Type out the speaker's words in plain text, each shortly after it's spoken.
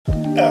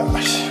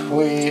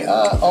We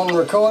are on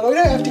record. We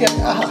don't have to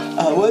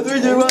go. What do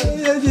we do?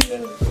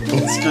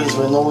 It's because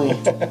we're normally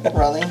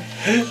running.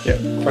 Yeah,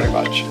 pretty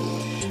much.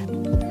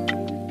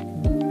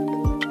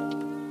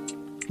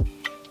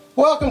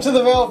 Welcome to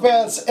the Valve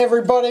Bounce,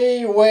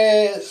 everybody.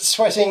 We're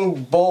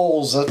sweating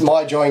balls at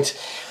my joint.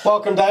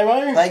 Welcome,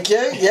 Damo. Thank you.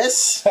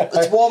 Yes,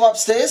 it's warm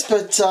upstairs,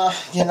 but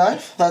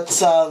that's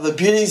the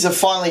beauties of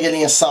finally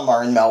getting a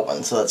summer in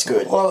Melbourne, so that's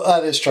good. Well,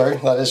 that is true.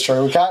 That is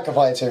true. We can't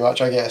complain too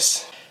much, I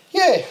guess.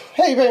 Yeah.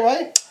 How you been,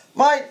 mate?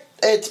 Mate,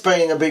 it's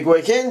been a big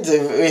weekend.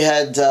 We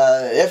had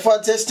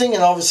F1 testing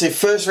and obviously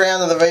first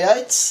round of the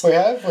V8s. We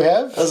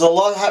have. There's a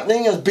lot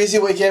happening. It was a busy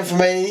weekend for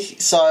me,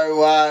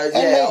 so I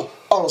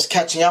was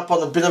catching up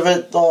on a bit of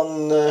it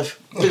on a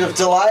bit of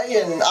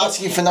delay and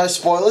asking for no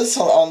spoilers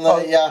on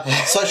the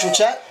social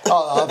chat.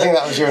 I think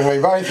that was you and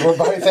me both. We were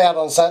both out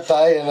on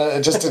Saturday and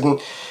it just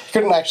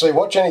couldn't actually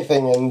watch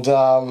anything, and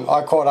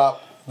I caught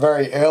up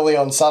very early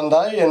on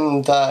Sunday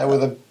and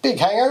with a big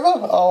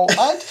hangover, I'll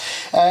add,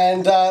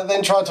 and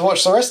then tried to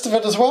watch the rest of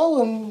it as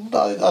well, and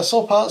I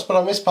saw parts but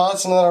I missed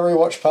parts, and then I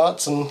rewatched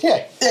parts, and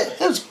it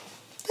was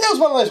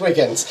one of those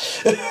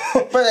weekends.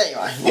 But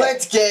anyway,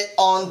 let's get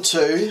on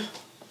to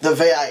the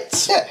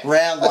V8s. Yeah,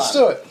 round one.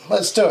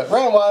 Let's do it.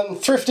 Round one,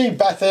 Thrifty,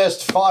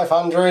 Bathurst,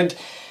 500.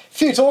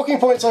 Few talking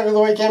points over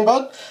the weekend,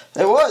 bud.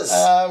 There was.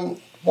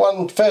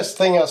 One first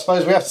thing I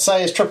suppose we have to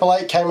say is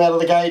 888 came out of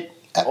the gate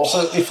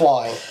absolutely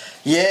flying.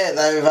 Yeah,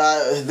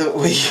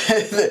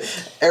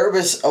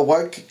 Erebus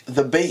awoke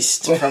the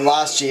beast from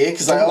last year,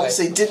 because they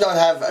obviously did not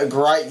have a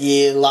great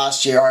year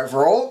last year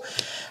overall.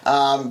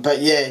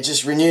 But yeah,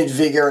 just renewed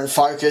vigour and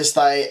focus.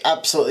 They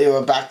absolutely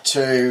were back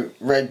to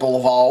Red Bull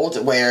of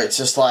old, where it's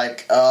just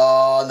like,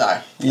 oh no,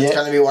 it's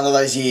going to be one of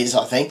those years,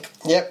 I think.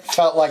 Yep,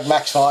 felt like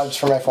Max vibes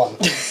from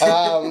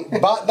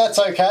F1. But that's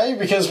okay,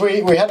 because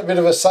we had a bit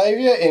of a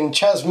saviour in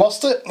Chaz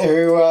Mostert,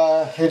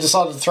 who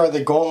decided to throw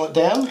the gauntlet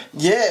down.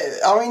 Yeah,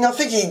 I mean, I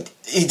think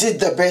he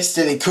did the best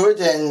that he could,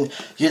 and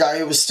he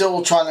was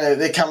still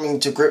they're coming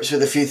to grips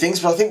with a few things,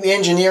 but I think the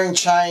engineering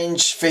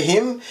change for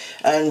him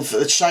and for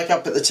the shake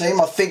up at the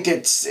team, I think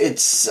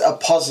it's a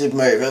positive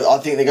move. I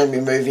think they're going to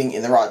be moving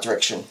in the right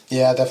direction.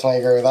 Yeah, I definitely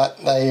agree with that.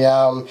 They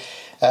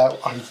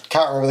I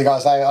can't remember the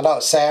guy's name. I know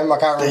it's Sam. I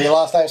can't remember your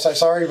last name, so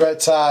sorry,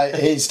 but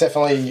he's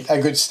definitely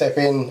a good step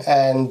in,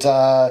 and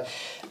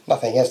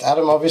nothing against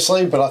Adam,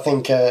 obviously, but I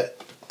think a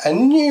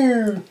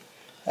new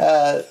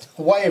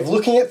way of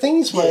looking at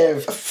things. A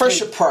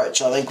fresh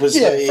approach, I think, was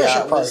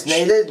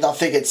needed, and I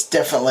think it's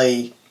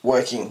definitely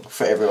working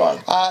for everyone.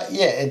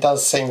 It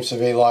does seem to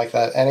be like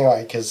that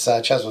anyway, because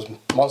Chaz was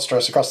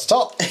monstrous across the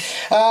top.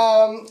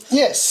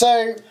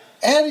 So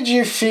how did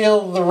you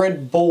feel the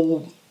Red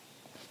Bull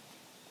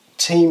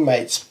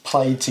teammates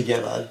played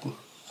together?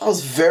 It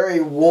was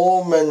very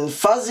warm and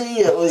fuzzy.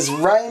 It was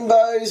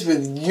rainbows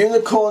with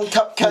unicorn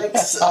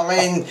cupcakes. I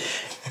mean,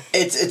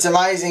 it's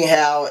amazing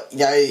how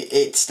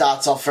it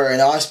starts off very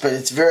nice, but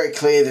it's very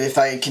clear that if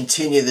they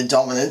continue the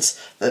dominance,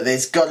 that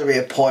there's got to be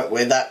a point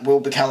where that will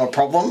become a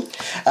problem.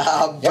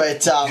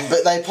 But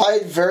they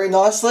played very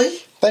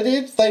nicely. They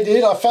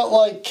did. I felt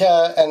like,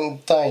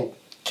 and don't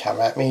come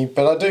at me,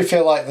 but I do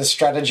feel like the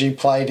strategy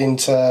played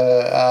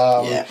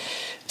into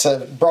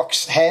to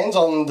Brock's hands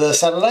on the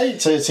Saturday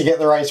to get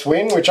the race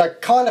win, which I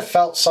kind of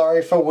felt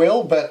sorry for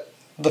Will, but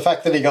the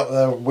fact that he got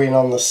the win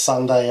on the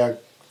Sunday, I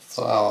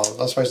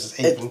suppose it's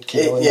even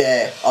keel.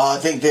 I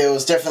think there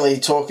was definitely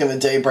talk in the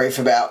debrief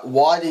about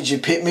why did you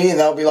pit me, and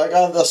they'll be like,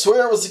 I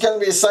swear it was going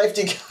to be a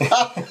safety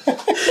car.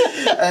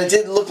 And it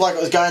didn't look like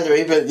it was going to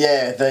be, but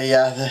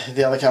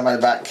the other car made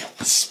it back.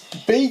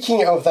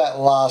 Speaking of that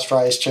last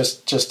race,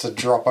 just to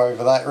drop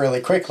over that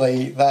really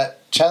quickly,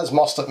 that Chaz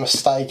Mostert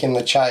mistake in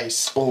the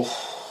chase.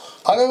 Oof.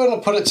 I'm going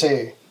to put it to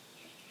you.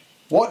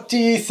 What do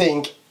you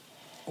think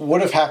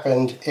would have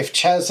happened if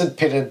Chaz had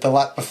pitted the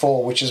lap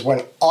before, which is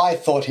when I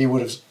thought he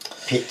would have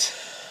pit?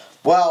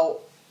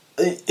 Well,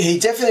 he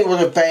definitely would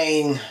have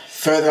been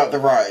further up the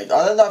road.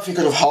 I don't know if he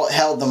could have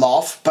held them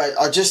off, but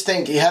I just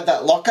think he had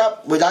that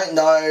lockup. We don't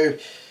know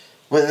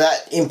whether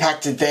that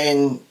impacted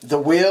then the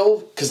wheel,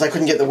 because they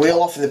couldn't get the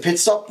wheel off in the pit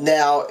stop.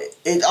 Now,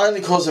 it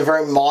only caused a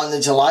very minor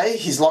delay.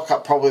 His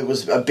lockup probably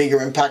was a bigger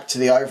impact to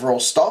the overall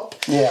stop.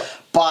 Yeah.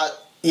 But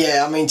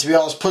I mean, to be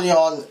honest, putting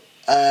on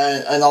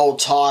an old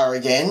tyre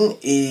again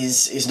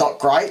is not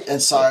great,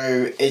 and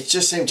so it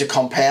just seemed to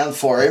compound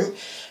for him.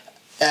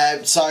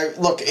 So,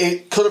 look,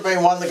 it could have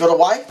been one that got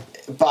away,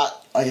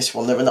 but I guess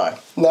we'll never know.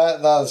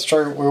 No, that's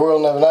true. We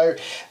will never know.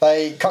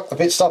 They cocked the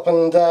pit stop,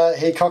 and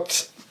he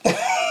cocked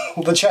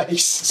the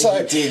chase.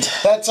 So he did.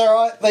 That's all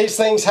right. These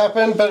things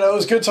happen, but it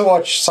was good to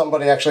watch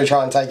somebody actually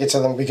try and take it to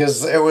them,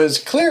 because it was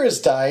clear as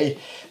day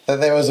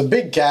that there was a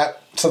big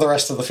gap to the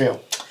rest of the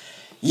field.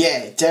 Yeah,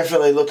 it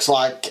definitely looks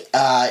like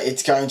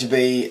it's going to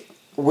be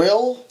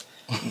Will,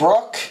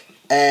 Brock,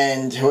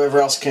 and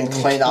whoever else can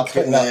clean up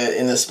in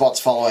the spots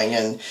following.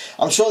 And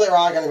I'm sure there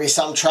are going to be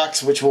some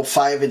tracks which will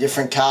favour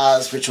different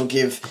cars, which will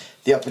give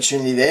the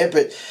opportunity there.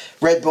 But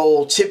Red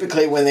Bull,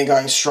 typically when they're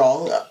going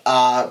strong,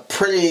 are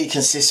pretty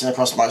consistent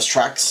across most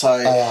tracks. So,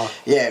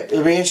 yeah,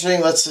 it'll be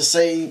interesting. Let's just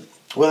see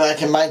whether they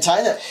can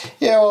maintain it.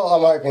 Yeah, well,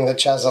 I'm hoping that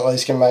Chaz at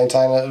least can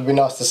maintain it. It would be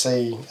nice to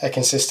see a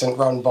consistent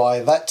run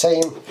by that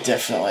team.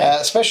 Definitely.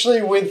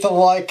 Especially with the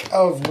like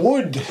of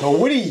Woody.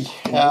 He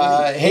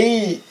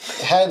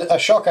had a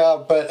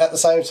shocker, but at the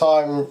same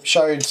time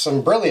showed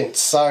some brilliance.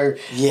 So,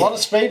 a lot of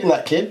speed in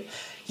that kid.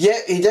 Yeah,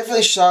 he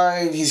definitely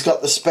showed he's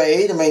got the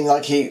speed. I mean,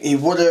 like he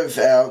would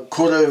have,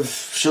 could have,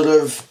 should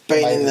have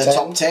been in the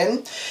top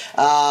 10.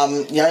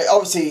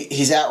 Obviously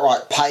his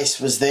outright pace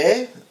was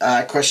there.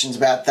 Questions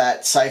about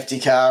that safety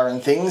car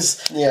and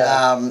things.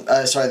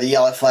 Yeah. Sorry, the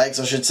yellow flags,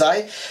 I should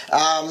say.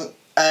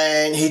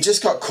 And he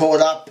just got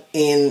caught up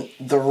in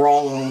the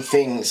wrong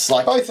things.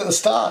 Like both at the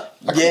start.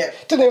 Didn't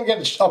even get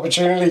an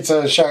opportunity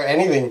to show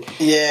anything.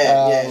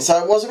 Yeah.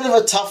 So it was a bit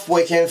of a tough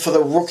weekend for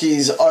the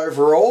rookies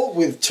overall,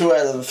 with 2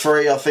 out of the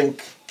 3, I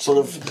think, sort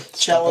of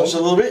challenged a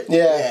little bit.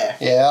 Yeah,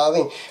 I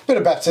think a bit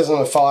of baptism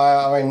of fire.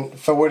 I mean,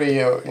 for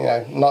Woody,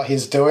 not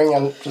his doing,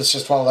 and it's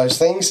just one of those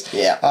things.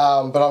 Yeah.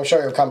 But I'm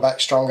sure he'll come back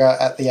stronger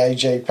at the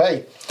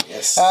AGP.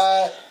 Yes.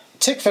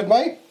 Tickford,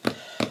 mate.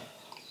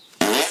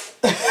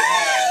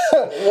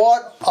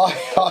 What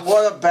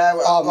a bad...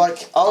 I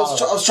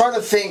was trying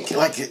to think,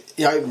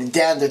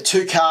 down to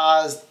 2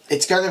 cars.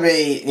 It's going to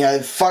be,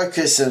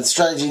 focus and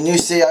strategy, new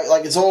CEO.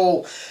 Like, it's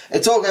all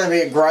going to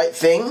be a great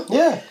thing.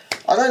 Yeah.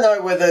 I don't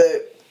know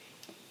whether...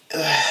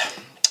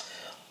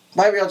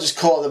 maybe I'll just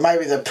call it that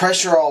maybe the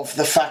pressure of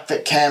the fact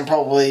that Cam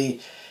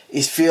probably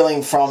is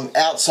feeling from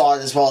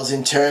outside as well as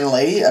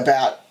internally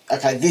about,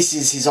 okay, this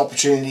is his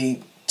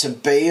opportunity to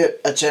be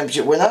a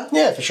championship winner.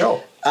 Yeah, for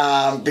sure.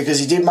 Because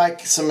he did make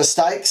some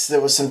mistakes.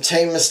 There were some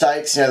team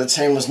mistakes. The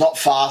team was not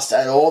fast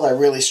at all. They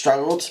really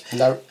struggled.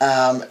 No.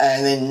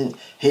 And then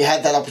he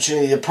had that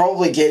opportunity to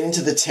probably get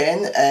into the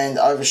 10 and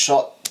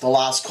overshot the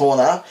last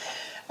corner,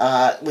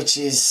 which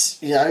is,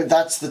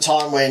 that's the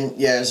time when,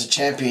 as a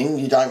champion,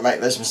 you don't make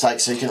those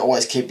mistakes, so you can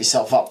always keep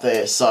yourself up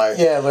there. So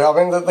yeah, look,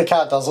 I mean, the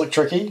car does look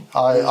tricky.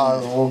 I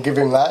will give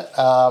him that.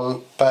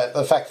 But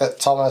the fact that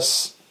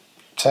Thomas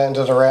turned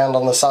it around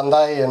on the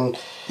Sunday and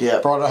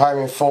brought it home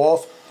in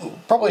 4th,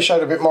 probably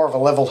showed a bit more of a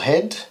level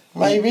head,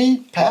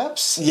 maybe,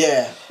 perhaps.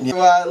 Yeah.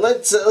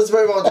 Let's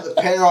move on to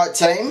the Penrite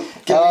team.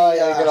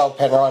 Good old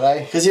Penrite,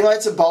 eh? Because you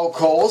made some bold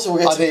calls, and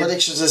we'll get some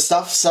predictions and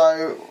stuff.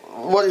 So,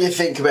 what do you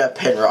think about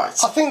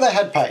Penrite? I think they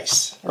had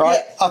pace,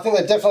 right? Yeah. I think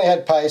they definitely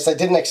had pace. They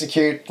didn't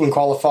execute in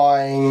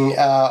qualifying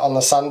on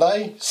the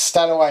Sunday.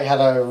 Stanaway had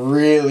a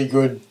really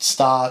good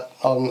start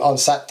on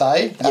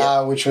Saturday,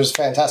 which was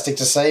fantastic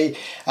to see.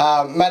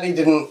 Matty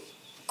didn't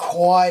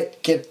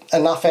quite get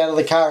enough out of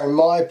the car, in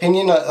my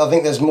opinion. I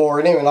think there's more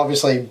in him, and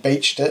obviously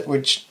beached it,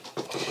 which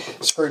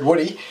screwed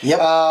Woody. Yep.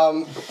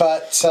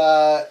 But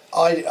I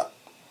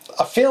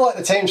feel like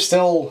the team's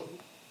still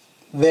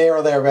there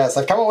or thereabouts.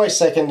 They've come away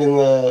second in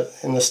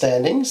the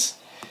standings.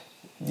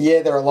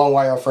 Yeah, they're a long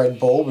way off Red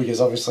Bull because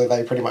obviously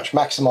they pretty much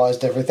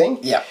maximised everything.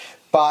 Yeah.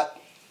 But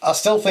I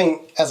still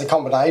think as a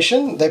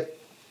combination, they're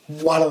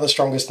one of the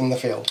strongest in the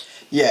field.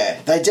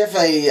 Yeah, they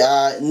definitely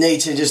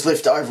need to just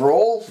lift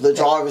overall. The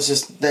drivers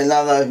just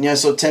another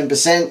sort of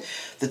 10%.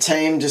 The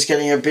team just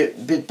getting a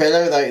bit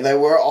better. They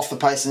were off the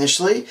pace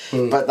initially,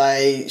 but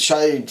they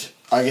showed,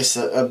 I guess,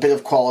 a bit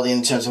of quality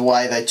in terms of the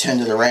way they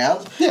turned it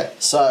around. Yeah.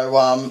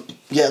 So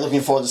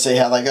looking forward to see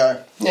how they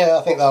go. Yeah,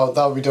 I think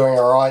they'll be doing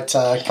all right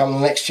come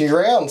the next few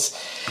rounds.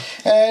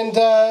 And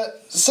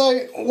so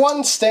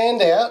one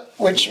standout,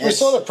 which we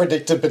sort of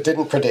predicted but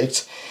didn't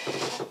predict,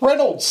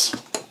 Reynolds.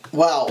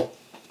 Well,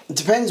 it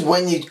depends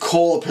when you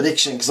call a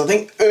prediction, because I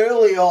think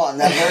early on,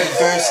 that very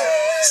first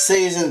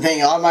season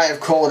thing, I may have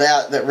called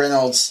out that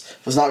Reynolds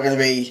was not going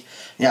to be,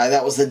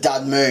 that was the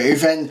dud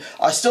move. And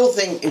I still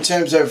think in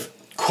terms of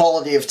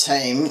quality of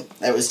team,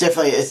 it's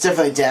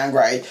definitely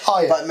downgrade.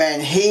 Oh, yeah. But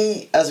man,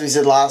 he, as we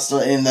said last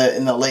night in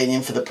the lead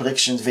in for the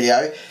predictions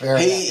video,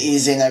 he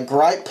is in a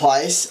great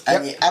place,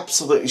 and he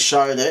absolutely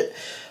showed it.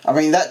 I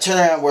mean, that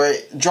turnaround where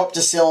it dropped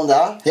a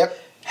cylinder,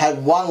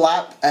 had one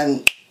lap,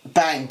 and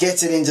bang,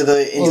 gets it into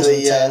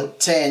the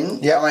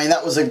 10. Yep. I mean,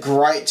 that was a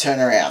great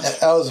turnaround.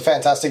 That was a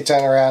fantastic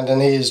turnaround, and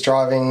he is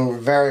driving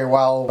very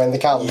well when the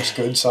car looks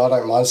good, so I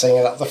don't mind seeing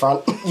it up the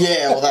front.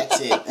 Yeah, well,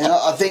 that's it. And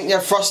I think,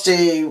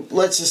 Frosty,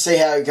 let's just see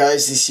how it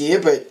goes this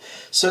year, but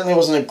certainly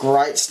wasn't a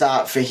great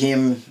start for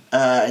him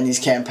in his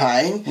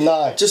campaign.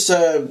 No. Just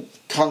a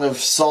kind of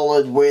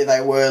solid where they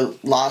were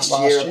last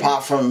year,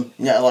 apart from,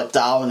 like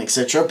Darwin,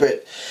 etc.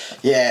 But,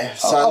 yeah,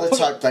 so let's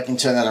hope they can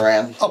turn that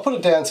around. I'll put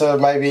it down to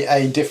maybe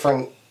a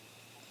different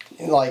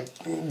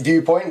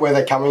viewpoint where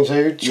they're coming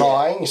to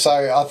trying. So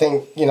I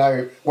think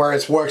where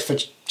it's worked for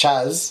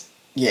Chaz,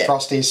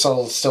 Frosty's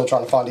sort of still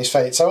trying to find his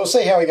feet. So we'll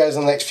see how he goes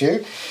in the next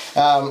few.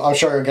 I'm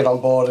sure he'll get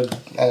on board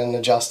and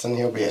adjust, and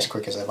he'll be as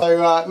quick as ever.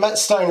 So Matt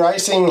Stone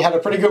Racing had a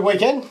pretty good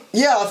weekend.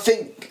 Yeah, I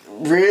think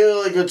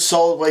really good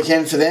solid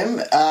weekend for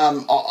them.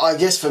 I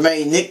guess for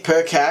me, Nick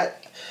Percat,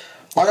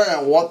 I don't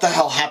know what the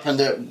hell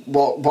happened at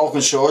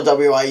Walkinshaw,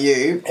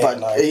 WAU,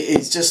 but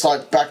it's just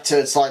back to,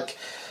 it's like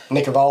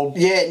Nick of old.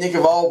 Yeah, Nick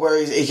of old,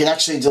 where he can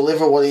actually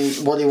deliver what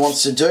he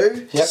wants to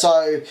do. Yep.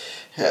 So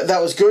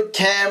that was good.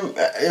 Cam,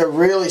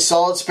 really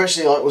solid,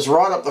 especially like was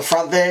right up the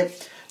front there.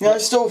 You know,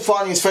 still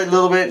finding his feet a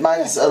little bit,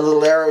 made a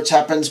little error, which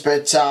happens,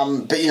 but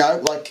you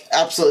know, like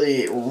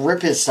absolutely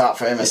ripid start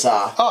for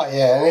MSR. Oh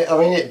yeah,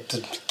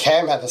 and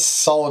Cam had a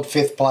solid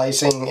 5th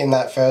placing in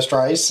that first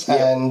race,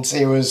 and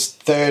he was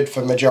 3rd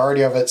for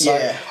majority of it.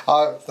 So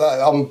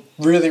I'm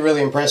really,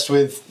 really impressed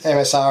with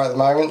MSR at the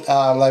moment.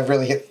 They've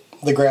really hit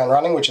the ground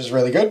running, which is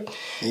really good.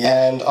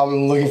 Yeah. And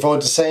I'm looking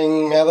forward to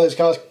seeing how those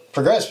guys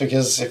progress,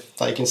 because if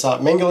they can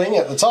start mingling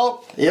at the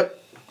top,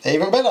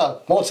 even better.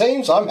 More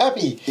teams, I'm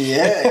happy.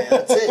 Yeah,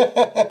 that's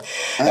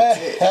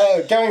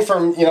it. Going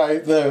from, you know,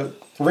 the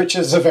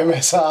riches of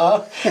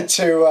MSR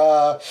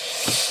to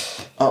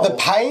the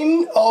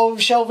pain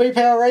of Shell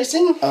V-Power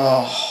Racing.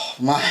 Oh,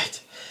 mate.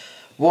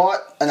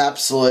 What an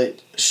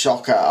absolute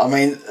shocker. I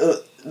mean,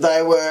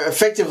 they were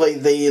effectively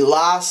the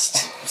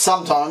last,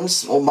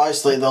 sometimes, or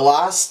mostly the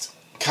last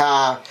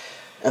car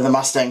in the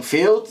Mustang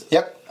field.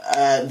 Yep.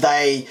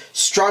 They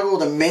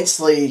struggled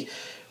immensely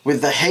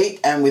with the heat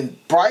and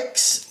with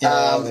brakes. They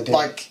did.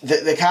 Like,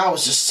 the car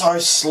was just so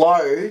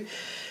slow.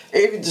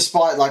 Even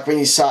despite, like, when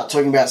you start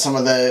talking about some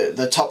of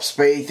the top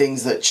speed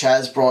things that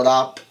Chaz brought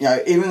up, you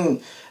know,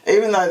 even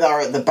though they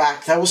were at the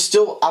back, they were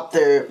still up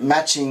there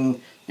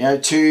matching, you know,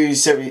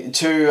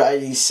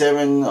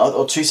 287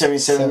 or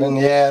 277,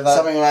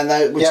 something around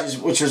that,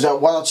 which was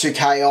 1 or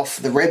 2k off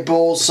the Red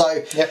Bulls.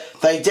 So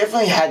they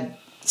definitely had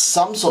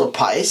some sort of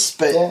pace,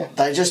 but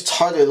they just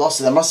totally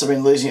lost it. They must have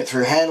been losing it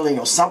through handling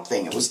or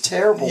something. It was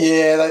terrible.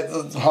 Yeah,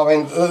 I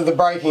mean, the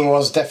braking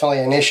was definitely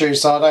an issue,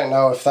 so I don't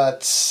know if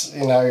that's,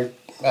 you know,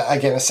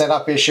 again, a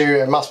setup issue.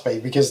 It must be,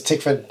 because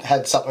Tickford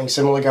had something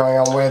similar going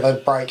on where the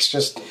brakes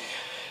just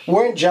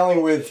weren't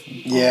gelling with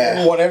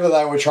whatever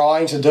they were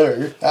trying to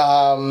do.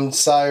 I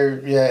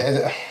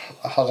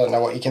don't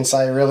know what you can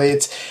say, really.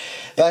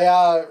 They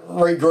are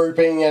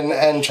regrouping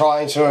and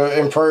trying to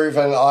improve,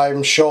 and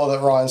I'm sure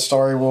that Ryan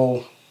Story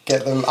will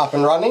get them up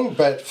and running,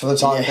 but for the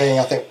time being,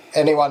 I think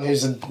anyone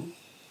who's a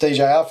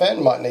DJR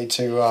fan might need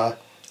to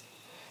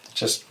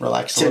just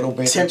relax a little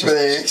bit. Temper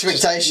their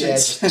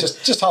expectations.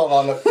 Just hold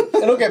on.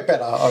 It'll get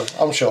better,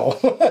 I'm sure.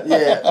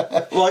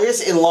 Yeah. Well, I guess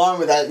in line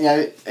with that, you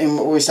know,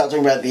 when we start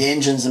talking about the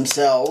engines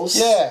themselves.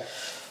 Yeah.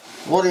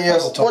 What are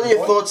your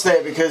thoughts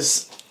there?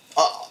 Because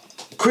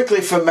quickly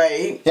for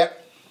me,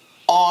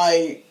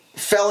 I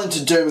fell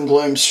into doom and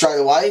gloom straight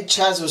away.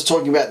 Chaz was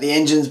talking about the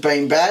engines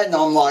being bad, and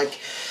I'm like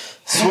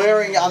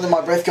swearing under my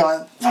breath,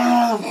 going,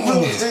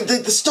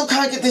 they still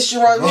can't get this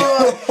shit right.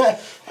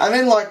 And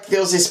then, like, there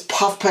was this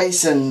puff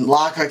piece, and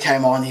Larko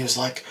came on. He was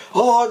like,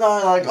 "Oh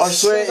no, like I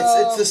swear,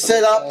 it's the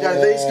setup. You know,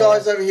 these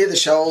guys over here, the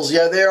Shells,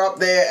 they're up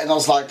there." And I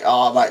was like,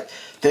 "Oh mate,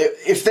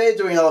 if they're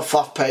doing another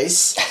fluff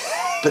piece."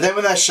 But then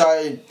when they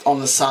showed on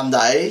the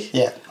Sunday,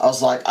 I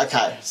was like,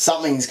 okay,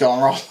 something's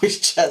gone wrong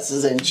with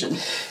Chaz's engine.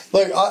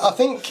 Look, I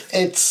think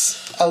it's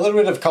a little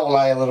bit of column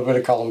A, a little bit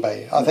of column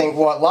B. I think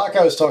what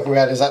Larko was talking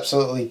about is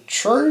absolutely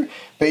true,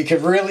 but you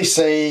could really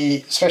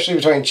see, especially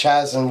between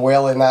Chaz and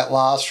Will in that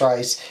last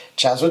race,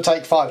 Chaz would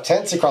take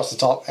 5/10 across the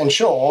top, and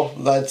sure,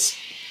 that's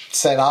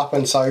set up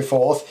and so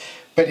forth,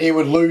 but he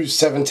would lose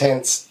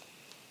 7/10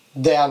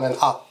 down and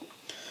up.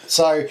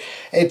 So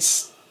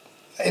it's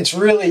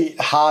really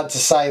hard to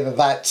say that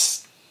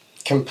that's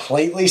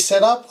completely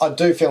set up. I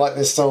do feel like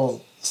there's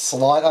still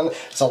slight...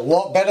 It's a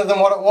lot better than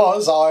what it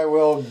was. I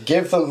will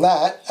give them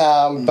that.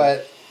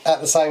 But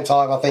at the same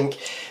time, I think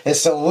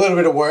there's still a little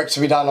bit of work to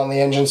be done on the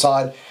engine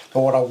side.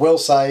 But what I will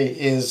say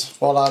is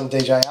well done,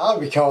 DJR,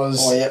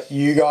 because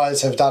you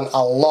guys have done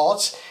a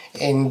lot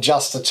in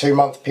just a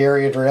 2-month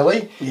period,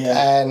 really. Yeah.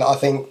 And I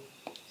think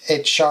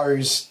it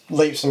shows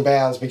leaps and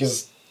bounds,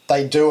 because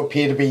they do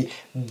appear to be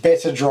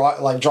better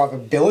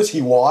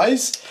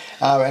drivability-wise,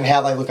 and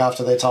how they look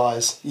after their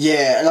tyres.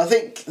 Yeah, and I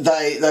think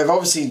they've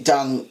obviously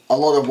done a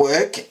lot of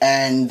work,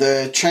 and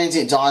the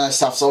transient dyno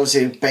stuff's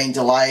obviously been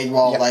delayed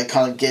while they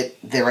kind of get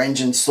their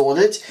engine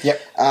sorted.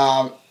 Yep.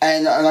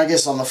 And I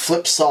guess on the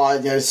flip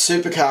side, you know,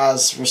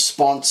 Supercar's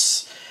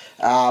response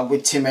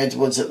with Tim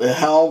Edwards at the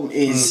helm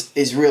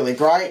is really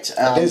great.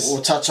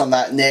 We'll touch on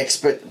that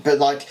next, but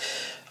like,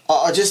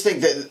 I just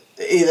think that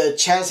either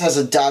Chaz has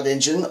a dud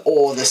engine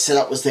or the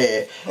setup was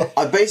there.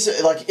 I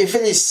basically, like, if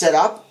it is set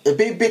up, it'd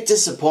be a bit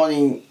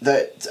disappointing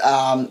that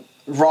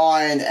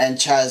Ryan and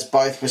Chaz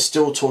both were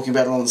still talking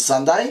about it on the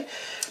Sunday.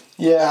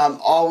 Yeah.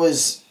 I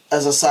was,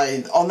 as I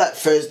say, on that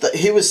first,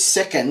 he was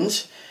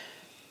second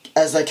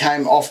as they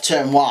came off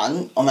turn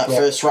 1 on that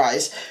first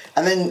race,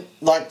 and then,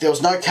 like, there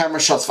was no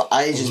camera shots for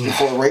ages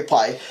before the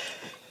replay.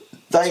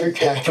 Two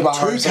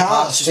cars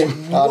passed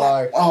him. I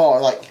know. Oh,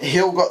 like,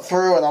 Hill got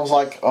through, and I was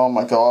like, oh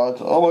my god.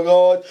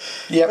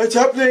 Yeah, it's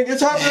happening.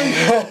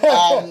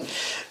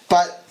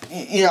 But,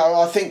 you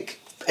know, I think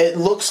it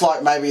looks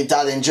like maybe a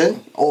dud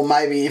engine, or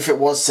maybe if it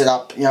was set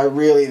up, you know,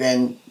 really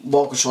then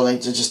Walkinshaw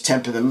need to just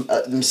temper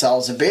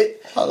themselves a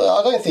bit. I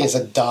don't think it's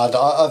a dud.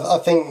 I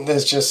think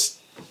there's just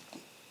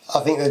I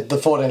think that the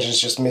Ford engine's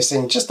just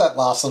missing just that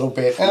last little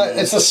bit. And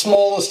it's the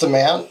smallest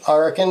amount, I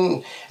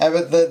reckon.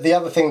 But the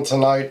other thing to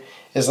note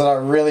is that I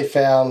really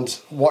found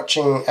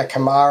watching a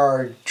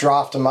Camaro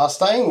draft a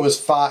Mustang was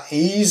far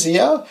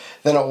easier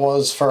than it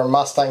was for a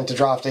Mustang to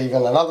draft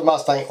even another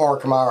Mustang or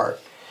a Camaro.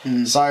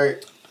 So,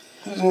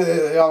 I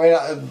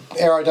mean,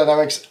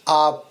 aerodynamics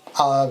are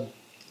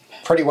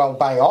pretty well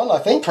bang on, I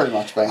think. Pretty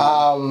much bang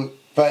on.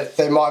 But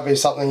there might be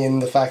something in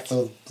the fact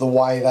of the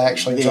way they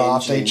actually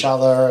draft each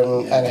other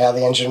and how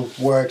the engine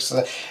works.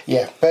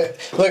 Yeah, but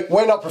look,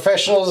 we're not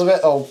professionals of it.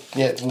 Oh,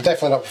 yeah,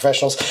 definitely not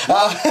professionals.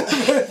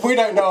 We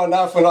don't know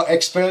enough. We're not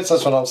experts,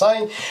 that's what I'm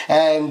saying.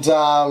 And,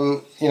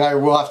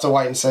 we'll have to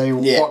wait and see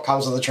what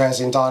comes of the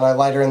transient dyno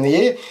later in the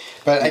year.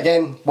 But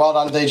again, well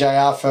done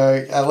DJR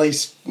for at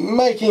least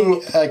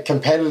making a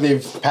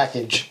competitive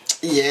package.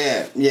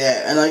 Yeah,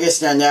 and I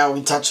guess now we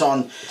can touch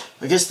on,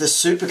 I guess, the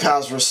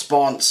supercars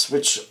response,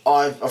 which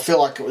I feel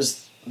like it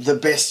was the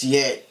best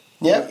yet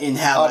in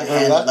how they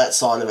handled that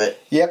side of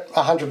it. Yep,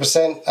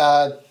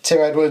 100%. Tim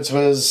Edwards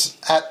was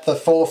at the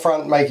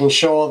forefront making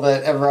sure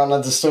that everyone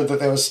understood that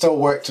there was still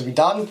work to be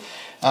done.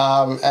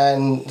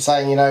 And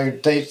saying,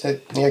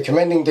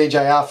 commending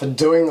DJR for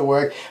doing the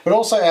work, but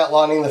also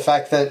outlining the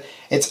fact that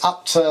it's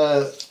up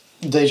to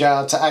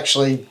DJR to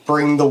actually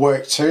bring the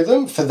work to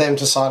them for them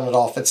to sign it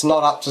off. It's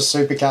not up to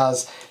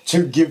supercars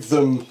to give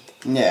them,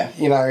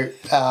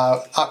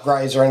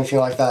 upgrades or anything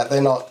like that.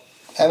 They're not,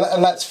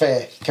 and that's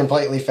fair,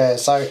 completely fair.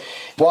 So,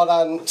 well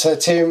done to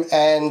Tim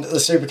and the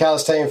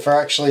supercars team for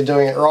actually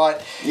doing it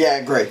right. Yeah, I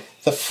agree.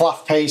 The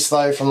fluff piece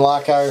though from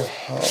Larko,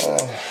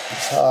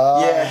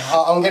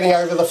 I'm getting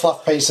over the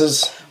fluff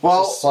pieces.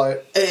 Well,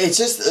 it's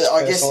just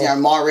I guess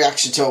my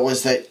reaction to it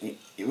was that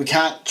we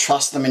can't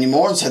trust them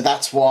anymore, and so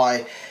that's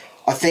why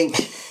I think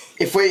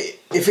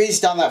if he's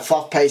done that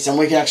fluff piece and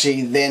we can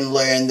actually then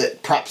learn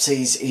that perhaps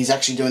he's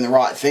actually doing the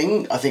right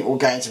thing, I think we'll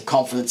gain some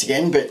confidence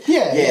again. But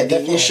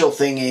the initial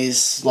thing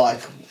is like,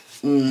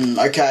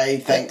 okay,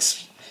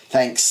 thanks.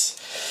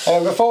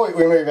 And before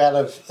we move out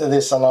of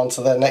this and on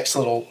to the next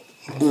little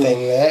thing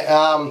there,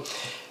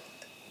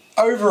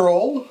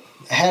 overall,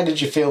 how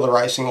did you feel the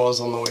racing was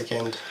on the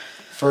weekend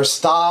for a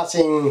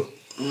starting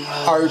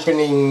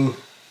opening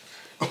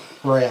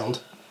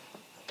round?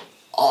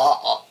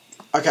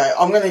 Okay,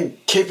 I'm going to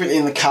keep it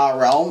in the car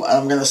realm, and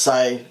I'm going to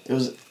say it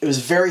was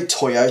very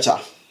Toyota.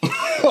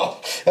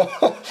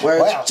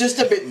 Where it's just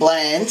a bit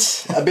bland,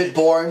 a bit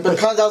boring, but it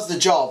kind of does the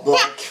job.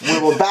 Like, we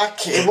were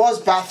back, it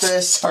was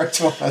Bathurst. Sorry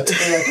to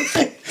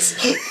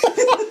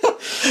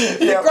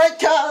Great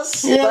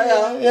cars, they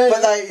are. Yeah.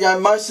 But they,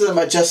 most of them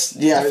are just,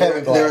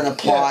 they're an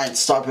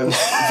appliance type of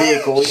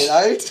vehicle,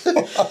 We're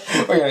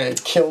going to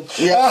get killed.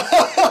 Yeah,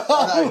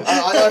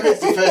 I know who's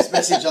the first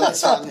message on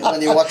this one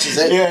when he watches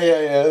it.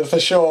 Yeah, for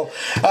sure.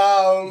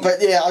 But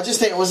yeah, I just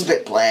think it was a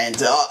bit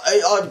bland.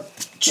 I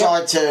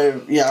tried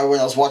to, when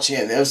I was watching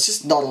it, there was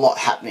just not a lot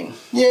happening.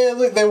 Yeah,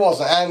 look, there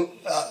wasn't. And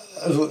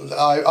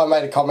I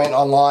made a comment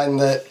online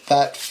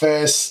that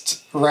first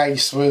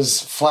race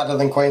was flatter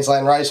than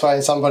Queensland Raceway,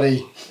 and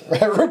somebody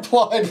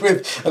replied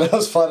with that it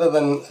was flatter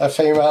than a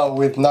female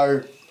with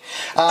no...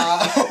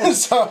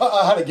 so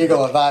I had a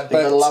giggle at that.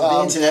 But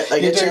love the internet,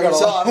 they get you every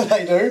time.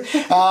 They do.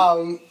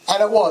 And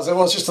it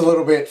was just a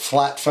little bit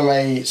flat for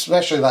me,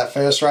 especially that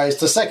first race.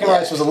 The second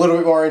race was a little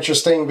bit more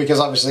interesting because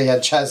obviously you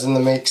had Chaz in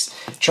the mix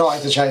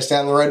trying to chase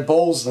down the Red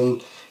Bulls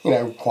and,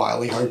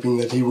 quietly hoping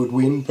that he would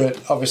win, but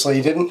obviously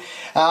he didn't.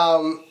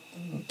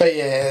 But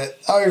yeah,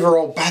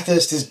 overall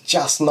Bathurst is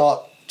just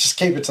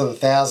keep it to the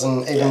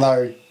 1,000, even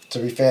though, to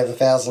be fair, the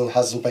 1,000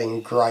 hasn't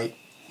been great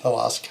the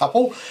last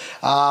couple.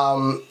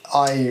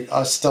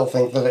 I still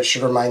think that it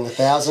should remain the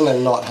 1,000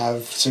 and not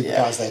have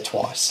supercars there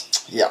twice.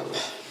 Yep.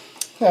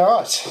 All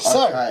right.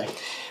 So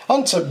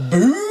on to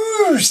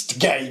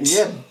Boostgate.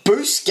 Yeah,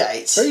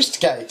 Boostgate.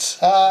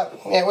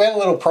 We had a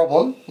little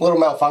problem, a little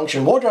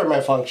malfunction, wardrobe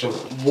malfunction.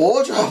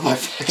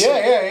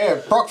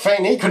 Yeah. Brock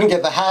Feeney couldn't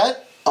get the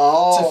hat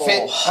to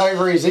fit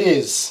over his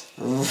ears.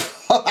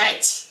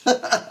 Right.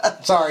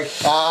 Sorry.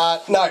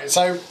 No,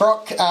 so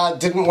Brock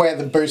didn't wear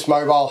the Boost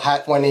Mobile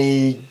hat when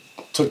he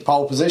took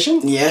pole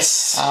position.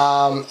 Yes.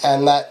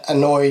 And that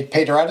annoyed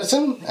Peter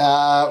Addison,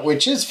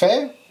 which is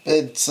fair.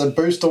 It's a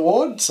Boost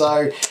award,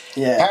 so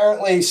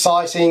apparently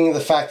citing the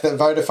fact that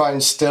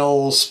Vodafone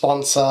still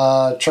sponsor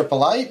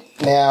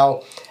 888.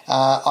 Now,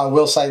 I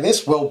will say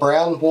this, Will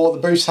Brown wore the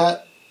Boost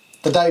hat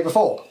the day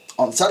before.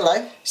 On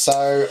Saturday.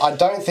 So I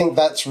don't think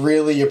that's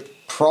really a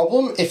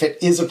problem. If it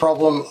is a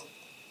problem,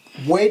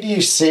 where do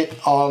you sit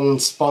on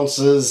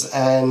sponsors,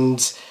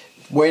 and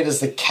where does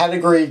the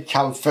category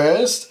come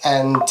first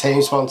and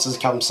team sponsors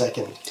come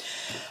second?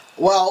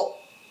 Well,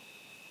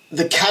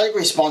 the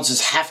category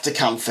sponsors have to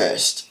come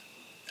first.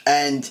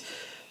 And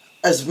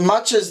as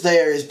much as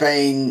there has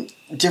been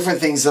different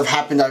things that have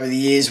happened over the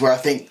years where I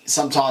think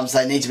sometimes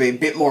they need to be a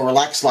bit more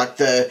relaxed, like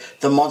the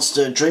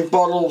Monster drink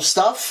bottle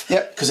stuff,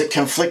 because it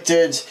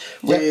conflicted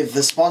with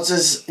the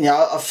sponsors.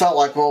 I felt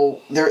like,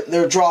 well,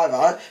 they're a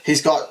driver.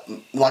 He's got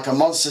like a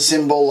Monster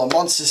symbol, like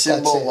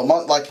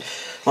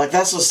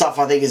that sort of stuff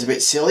I think is a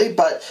bit silly.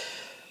 But,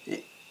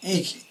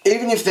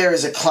 even if there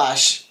is a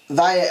clash,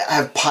 they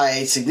have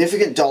paid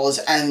significant dollars,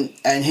 and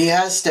he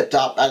has stepped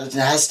up. Adderton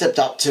has stepped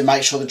up to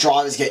make sure the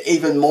drivers get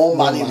even more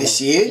money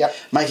this year,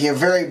 making a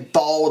very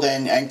bold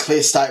and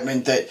clear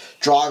statement that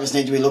drivers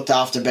need to be looked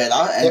after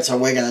better, and so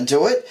we're going to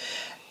do it.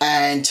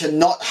 And to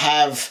not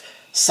have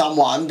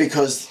someone,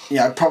 because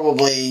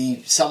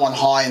probably someone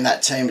high in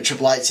that team at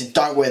Triple Eight said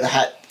don't wear the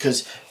hat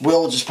because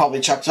Will just probably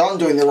chucked it on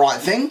doing the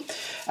right thing,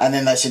 and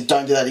then they said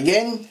don't do that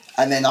again.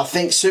 And then I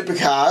think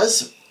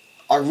Supercars,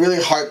 I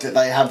really hope that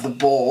they have the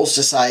balls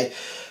to say,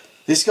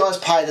 this guy's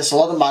paid us a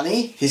lot of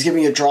money. He's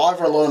giving your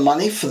driver a lot of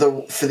money for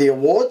the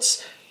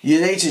awards.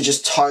 You need to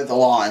just toe the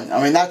line.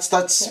 I mean,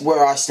 that's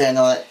where I stand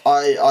on it.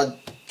 I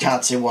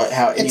can't see anywhere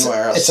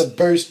else. It's a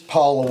Boost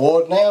Pole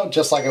Award now,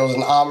 just like it was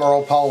an Armour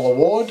All Pole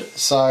Award.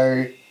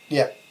 So,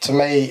 yeah, to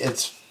me,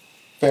 it's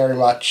very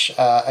much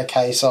a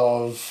case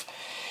of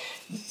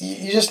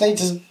you just need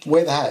to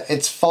wear the hat.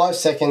 It's 5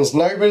 seconds.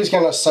 Nobody's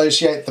going to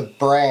associate the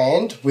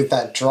brand with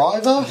that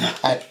driver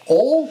at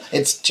all.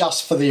 It's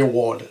just for the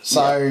award.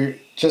 So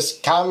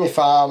just calm your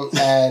farm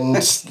and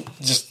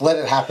just let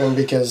it happen,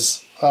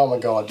 because, oh my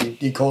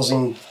God, you're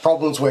causing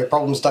problems where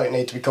problems don't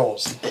need to be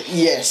caused.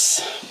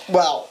 Yes.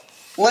 Well,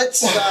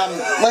 let's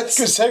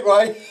Good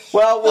segue.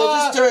 Well, we'll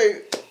just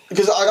do,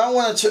 because I don't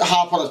want to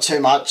harp on it too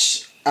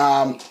much.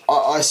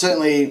 I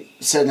certainly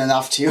said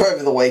enough to you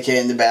over the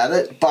weekend about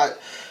it, but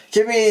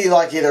give me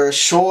either a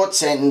short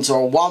sentence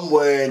or one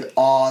word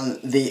on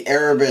the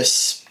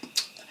Erebus.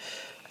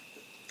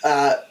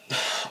 I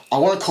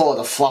want to call it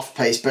a fluff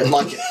piece, but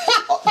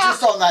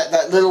just on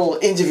that little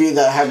interview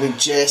that I had with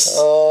Jess.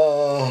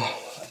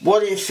 What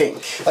do you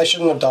think? They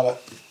shouldn't have done it.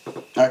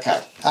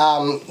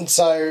 Okay.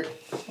 So,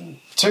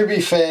 to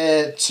be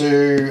fair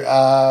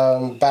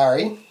to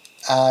Barry,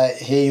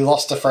 he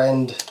lost a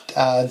friend,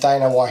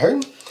 Dana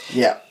Waihu.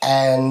 Yeah.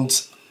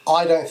 And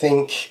I don't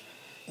think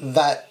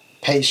that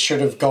piece should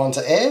have gone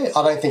to air.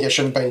 I don't think it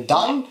should have been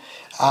done.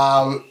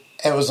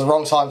 It was the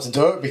wrong time to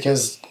do it,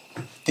 because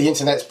the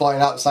internet's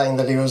blown up saying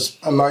that he was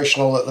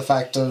emotional at the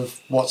fact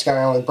of what's going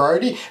on with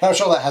Brody. And I'm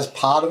sure that has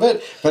part of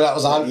it, but that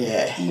was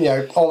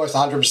almost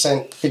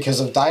 100% because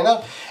of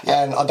Dana,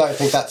 and I don't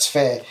think that's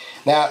fair.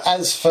 Now,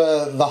 as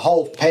for the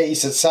whole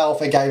piece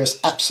itself, it gave us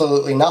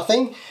absolutely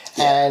nothing,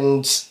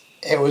 and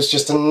it was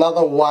just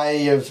another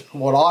way of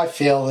what I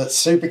feel that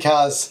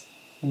Supercars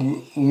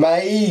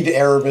made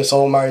Erebus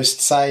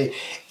almost say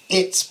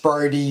it's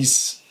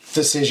Brody's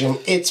decision,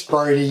 it's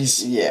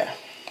Brody's,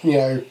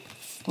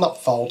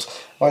 not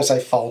fault. I won't say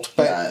fault,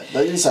 but no,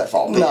 they didn't say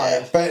fault.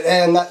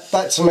 And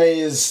that to me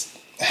is,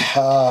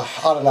 I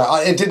don't know.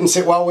 It didn't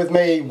sit well with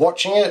me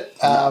watching it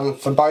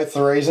for both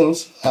the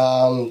reasons.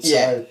 I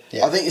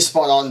think you're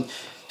spot on.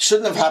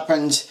 Shouldn't have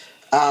happened.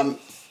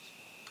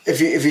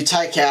 If you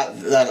take out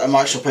that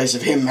emotional piece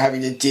of him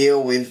having to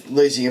deal with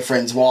losing a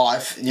friend's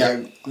wife,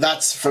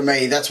 that's, for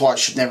me, that's why it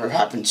should never have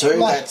happened too.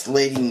 No. That's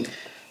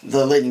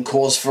the leading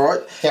cause for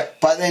it. Yep.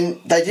 But then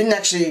they didn't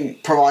actually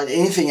provide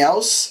anything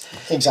else.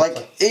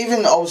 Exactly.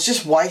 Even I was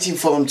just waiting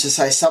for them to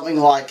say something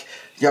like,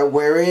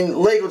 we're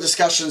in legal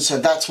discussions, so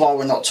that's why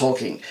we're not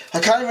talking. I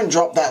can't even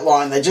drop that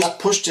line. They just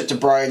pushed it to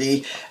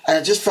Brody, and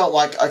it just felt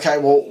like, okay,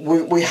 well,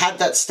 we had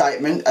that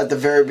statement at the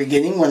very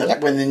beginning when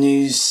the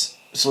news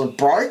sort of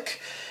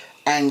broke,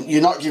 and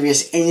you're not giving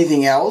us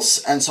anything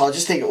else. And so I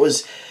just think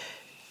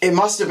it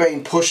must have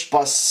been pushed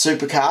by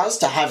Supercars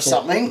to have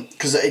something,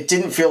 because it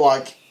didn't feel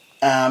like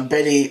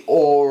Betty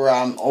or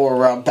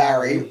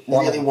Barry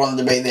really wanted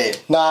to be there.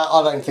 No,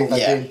 I don't think they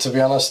did, to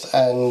be honest.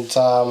 And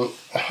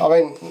I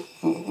mean,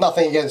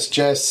 nothing against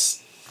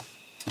Jess.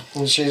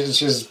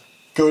 She's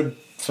good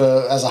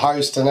as a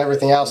host and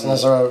everything else, and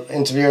as an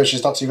interviewer,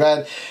 she's not too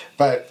bad.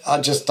 But I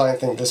just don't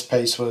think this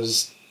piece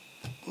was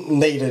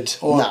needed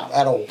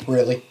at all,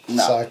 really.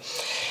 No. So,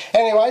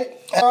 anyway,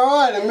 all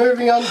right, and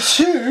moving on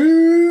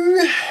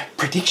to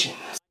predictions.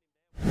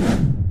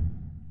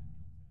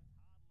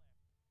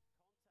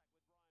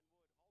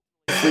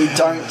 We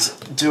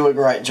don't do a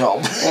great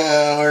job.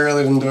 We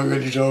really didn't do a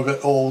good job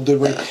at all,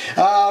 did we?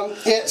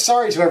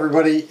 Sorry to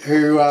everybody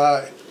who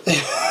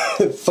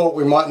thought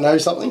we might know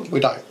something. We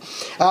don't.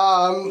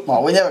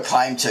 Well, we never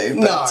claimed to.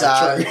 But,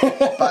 true.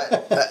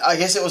 But I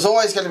guess it was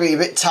always going to be a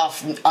bit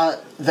tough.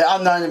 The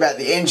unknown about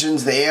the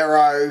engines, the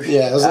aero.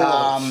 Yeah,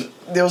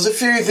 there was a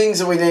few things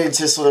that we needed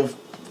to sort of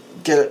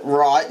get it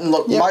right. And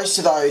look, most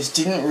of those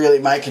didn't really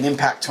make an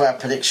impact to our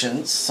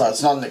predictions, so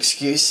it's not an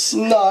excuse.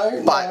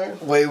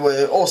 But we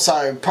were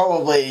also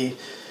probably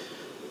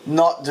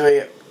not doing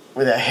it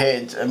with our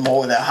head and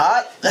more with our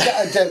heart.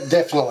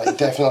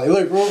 Definitely.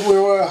 Look, we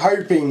were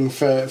hoping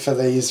for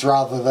these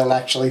rather than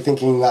actually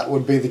thinking that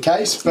would be the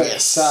case. But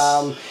yes.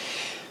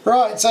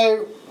 Right,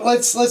 so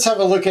let's have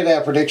a look at our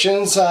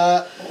predictions.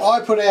 I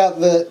put out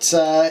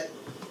that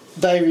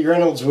Davey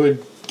Reynolds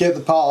would get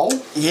the pole.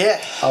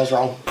 Yeah. I was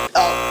wrong.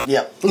 Oh,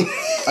 yep.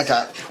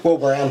 Okay. Will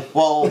Brown.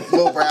 Well,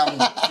 Will Brown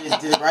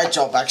did a great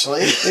job,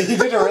 actually. He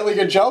did a really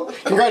good job.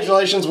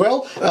 Congratulations,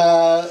 Will.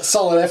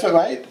 Solid effort,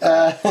 mate.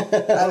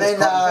 And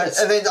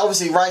then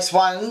obviously race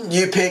 1,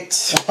 you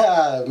picked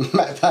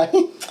Matt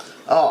Payne.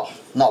 Oh,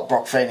 Not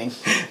Brock Feening.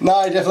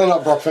 No, definitely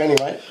not Brock Feening,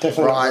 mate.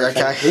 Definitely Right, not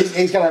Brock okay. Feening.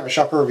 He's going to have a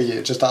shocker of a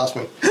year, just ask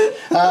me.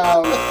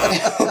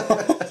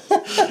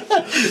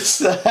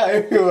 So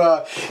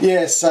the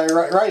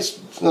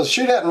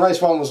shootout in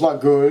race 1 was not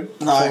good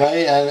for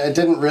me, and it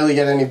didn't really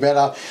get any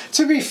better.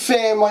 To be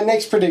fair, my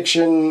next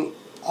prediction,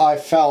 I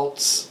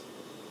felt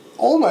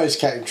almost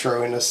came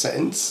true in a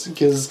sense,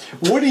 because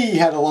Woody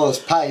had a lot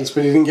of pace,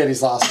 but he didn't get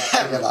his last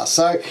lap together.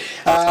 So,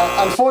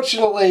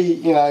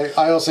 unfortunately,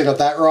 I also got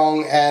that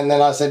wrong, and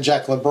then I said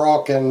Jack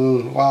LeBrock,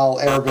 and, well,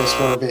 Erebus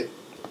were a bit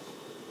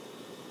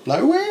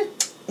nowhere.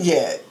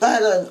 Yeah, they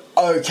had an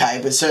okay,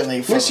 but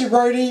certainly Miss you,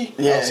 Brody.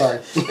 Yeah, oh,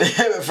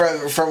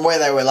 sorry. from where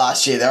they were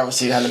last year, they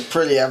obviously had a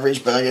pretty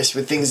average. But I guess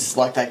with things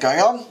like that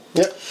going on,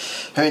 yep.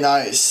 Who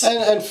knows?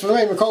 And for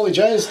me, Macaulay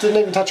Jones didn't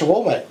even touch a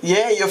wall, mate.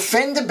 Yeah, your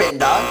fender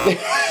bender.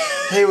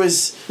 he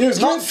was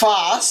not good.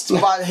 Fast,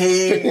 but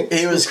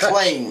he was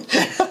clean.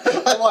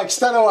 I'm like,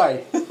 stand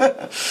away.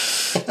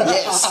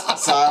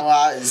 Yes,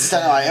 so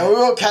stand away. And we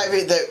will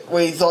caveat that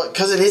we thought,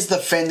 because it is the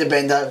fender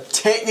bender,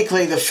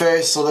 technically the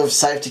first sort of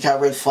safety car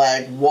red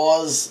flag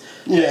was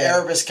the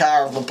Erebus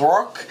car of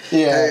LeBrock,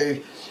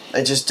 who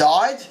they just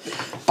died.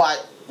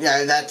 But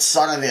I don't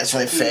think that's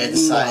really fair to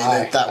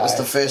say that was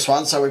the first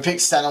one. So we picked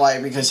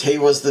Stanaway because he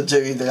was the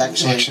dude that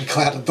actually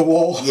clouded the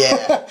wall.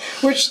 Yeah.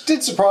 Which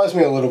did surprise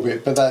me a little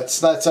bit, but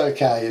that's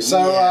okay.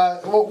 So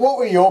what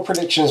were your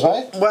predictions,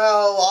 mate?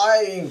 Well,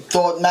 I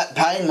thought Matt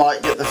Payne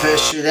might get the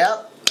first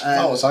shootout.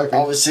 I was hoping.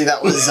 Obviously,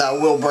 that was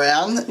Will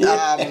Brown.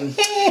 And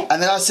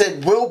then I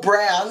said Will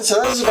Brown,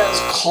 so that was about as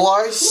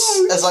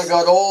close as I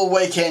got all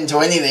weekend to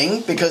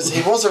anything, because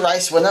he was a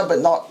race winner,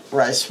 but not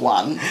race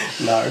 1.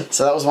 No.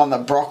 So that was one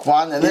that Brock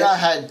won. And then I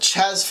had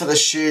Chaz for the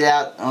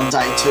shootout on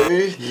day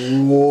 2.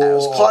 Whoa. That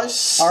was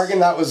close. I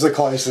reckon that was the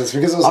closest,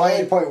 because it was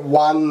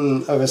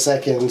 0.1 of a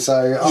second,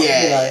 so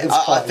it's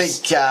close. I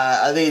think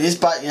it is,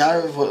 but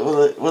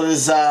what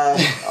is I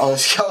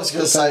was going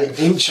to say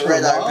Toretto,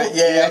 but I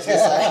was going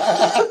to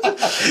say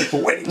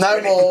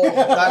no more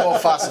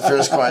Fast and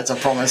Furious quotes, I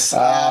promise.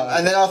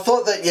 And then I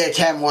thought that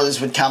Cam Waters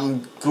would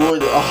come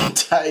good on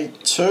day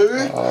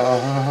 2.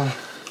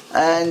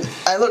 And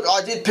look,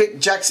 I did pick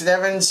Jackson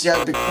Evans.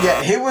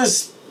 He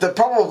was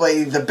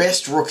probably the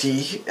best rookie.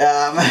 He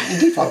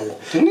did follow,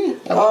 didn't he?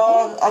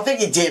 I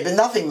think he did, but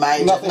nothing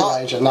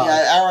major. No.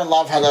 Aaron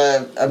Love had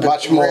a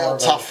much real more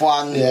tough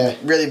one,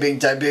 really big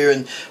debut,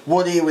 and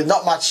Woody with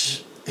not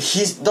much.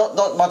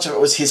 Not much of it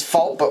was his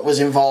fault, but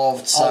was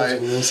involved. So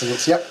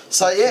yep.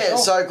 So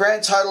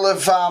grand total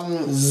of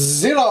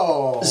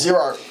 0.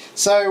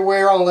 So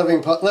we're on a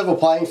level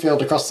playing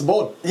field across the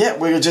board. Yeah,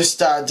 we will just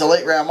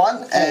delete round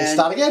 1 and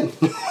start again.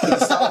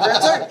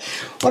 Start round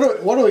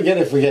 2. What do we get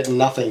if we get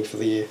nothing for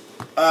the year?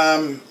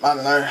 I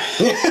don't know.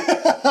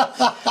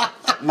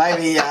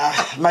 Maybe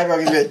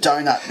I'll give you a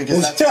donut,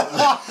 because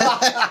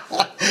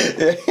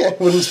that's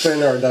wooden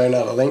spoon or a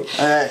donut, I think.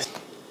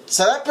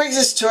 So that brings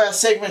us to our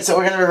segments that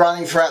we're going to be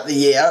running throughout the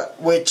year,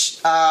 which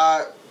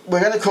we're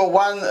going to call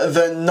one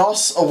the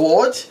NOS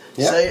Award.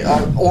 Yep. See,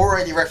 I've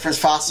already referenced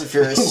Fast and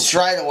Furious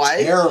straight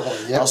away. Terrible,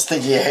 yep. I was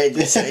thinking ahead,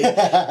 you see.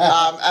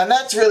 And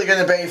that's really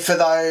going to be for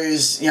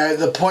those,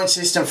 the point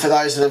system for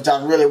those that have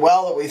done really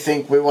well, that we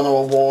think we want to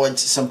award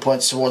some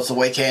points towards the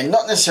weekend.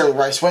 Not necessarily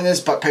race winners,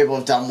 but people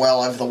have done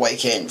well over the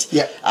weekend.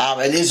 Yep.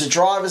 It is a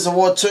driver's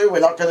award too. We're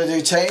not going to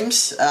do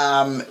teams.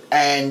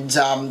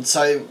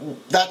 So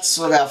that's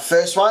sort of our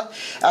first one.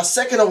 Our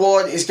second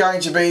award is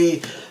going to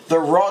be the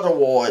Rod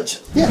Award.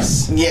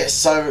 Yes. Yes,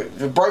 so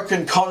the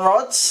broken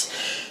conrods.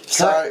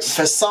 Correct.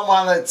 So for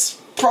someone that's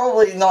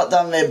probably not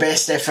done their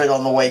best effort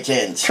on the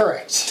weekend.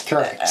 Correct.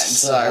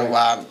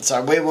 And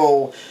so we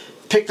will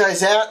pick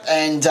those out,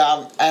 and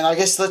I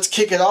guess let's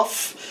kick it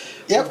off.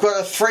 Yep. We've got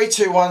a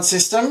 3-2-1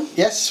 system.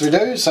 Yes, we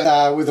do.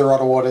 So with the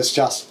Rod Award, it's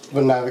just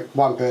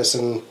one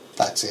person.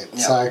 That's it. Yep.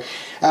 So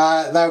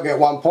they'll get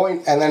 1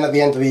 point, and then at the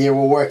end of the year,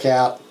 we'll work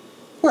out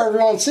where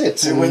everyone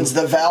sits. Who wins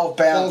the Valve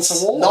Bounce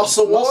NOS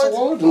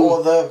Award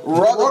or the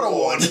Rod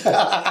Award?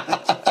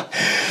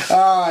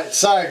 Alright,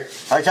 so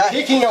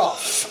kicking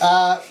off.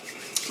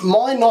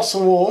 My NOS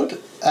Award,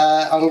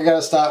 I'm going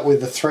to start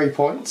with the 3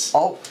 points.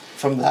 Oh,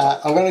 from the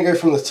top. I'm going to go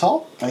from the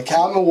top. Okay.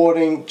 I'm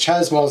awarding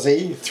Chaz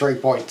Mozzie 3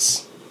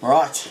 points.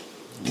 Right.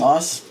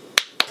 Nice.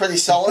 Pretty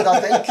solid, I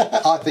think.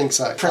 I think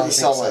so. Pretty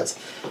solid. So.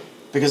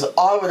 Because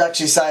I would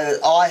actually say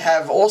that I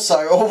have also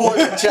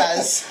awarded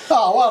Chaz.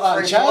 Oh, well done,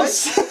 3 Chaz. points.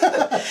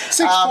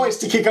 6 points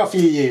to kick off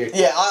your year.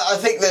 Yeah, I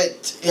think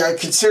that,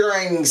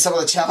 considering some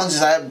of the challenges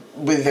they had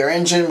with their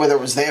engine, whether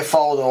it was their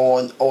fault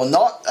or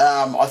not,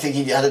 I think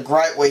he had a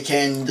great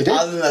weekend.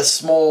 Other than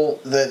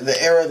the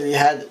error that he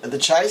had at the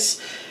chase,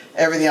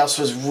 everything else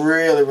was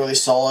really, really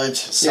solid.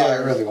 So,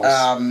 yeah, it really was.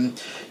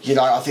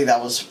 I think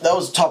that was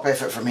a top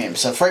effort from him.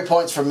 So 3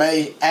 points from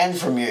me and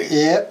from you.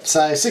 Yep.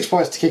 So 6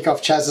 points to kick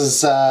off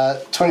Chaz's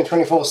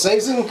 2024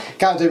 season.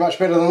 Can't do much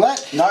better than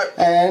that. No.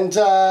 And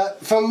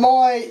for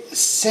my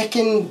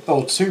second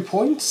 2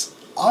 points,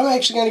 I'm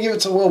actually going to give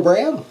it to Will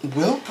Brown.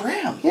 Will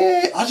Brown.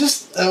 Yeah. It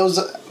was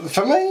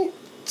for me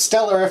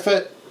stellar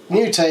effort,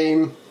 new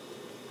team.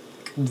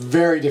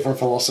 very different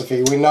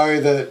philosophy. We know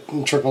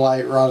that Triple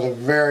Eight run a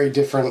very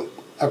different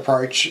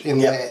approach in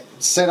their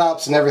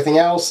setups and everything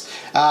else,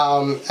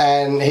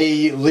 and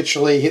he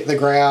literally hit the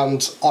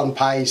ground on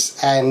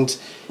pace and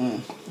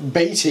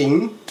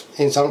beating,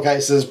 in some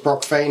cases,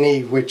 Brock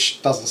Feeney,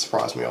 which doesn't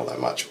surprise me all that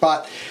much.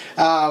 But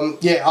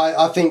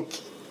I think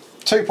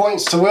 2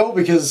 points to Will,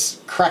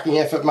 because cracking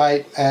effort,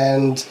 mate,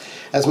 and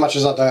as much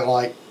as I don't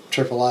like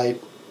Triple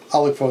Eight, I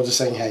look forward to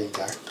seeing how you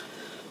go.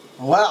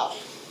 Well,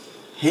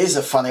 here's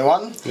a funny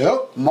one.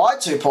 Yep. My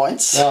 2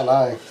 points. Oh,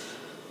 no.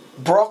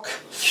 Brock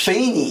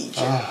Feeney.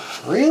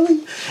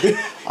 Really?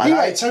 He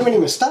made so many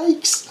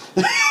mistakes.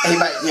 He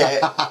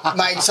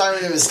made so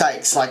many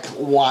mistakes, like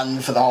one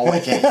for the whole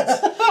weekend.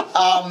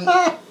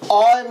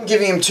 I'm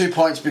giving him 2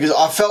 points because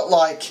I felt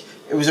like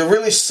it was a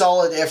really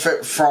solid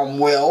effort from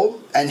Will,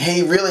 and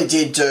he really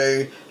did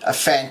do a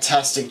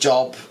fantastic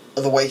job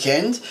of the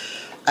weekend.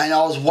 And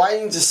I was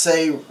waiting to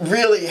see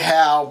really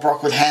how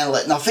Brock would handle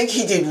it. And I think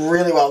he did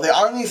really well. The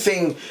only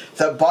thing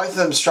that both of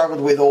them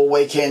struggled with all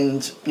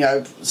weekend,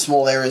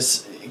 small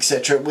errors,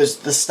 etc., was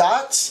the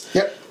starts.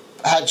 Yep.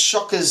 Had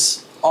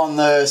shockers on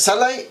the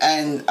Saturday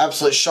and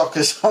absolute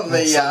shockers on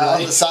the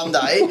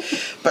Sunday.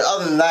 But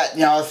other than that,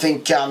 I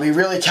think he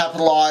really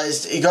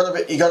capitalised. He got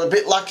a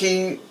bit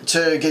lucky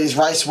to get his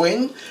race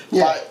win.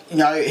 Yeah.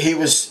 But he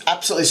was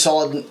absolutely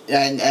solid,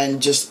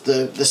 and just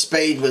the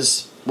speed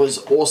was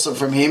awesome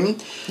from him.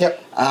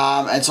 Yep.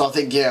 And so I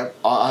think,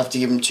 I have to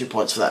give him 2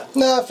 points for that.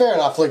 No, fair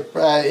enough. Look,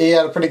 he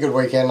had a pretty good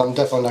weekend. I'm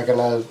definitely not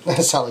going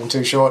to sell him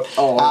too short.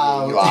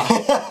 Oh, you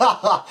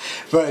are.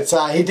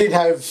 But he did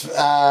have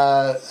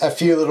a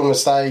few little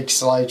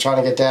mistakes, like trying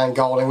to get down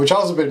Golding, which I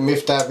was a bit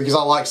miffed at because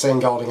I like seeing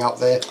Golding up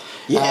there.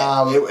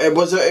 Yeah, it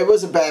was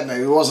a bad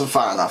move. It wasn't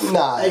far enough.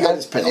 No, he got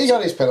his penalty. He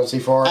got his penalty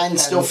for it. And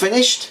still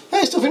finished? Yeah,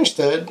 he still finished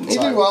third. He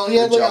did well.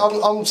 Yeah,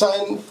 look, I'm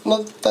saying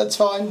that's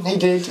fine. He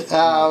did.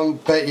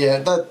 But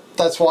yeah,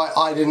 that's why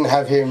I didn't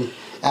have him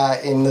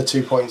in the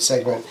 2 point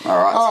segment. All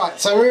right.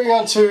 So moving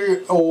on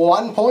to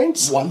 1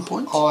 point. 1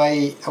 point.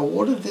 I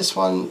awarded this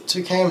one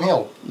to Cam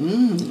Hill.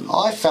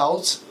 I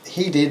felt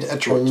he did a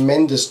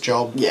tremendous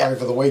job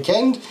over the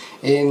weekend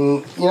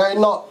in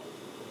not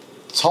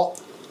top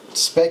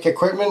spec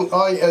equipment.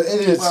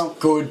 It is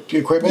good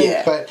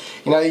equipment, but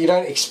you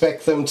don't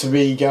expect them to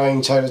be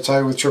going toe to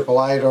toe with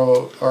Triple Eight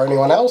or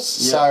anyone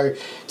else. Yeah. So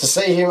to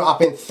see him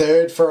up in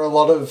third for a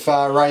lot of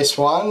race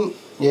one,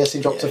 yes,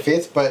 he dropped to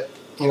fifth, but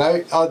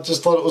I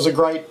just thought it was a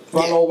great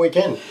run all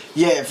weekend.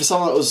 Yeah, for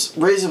someone that was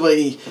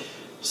reasonably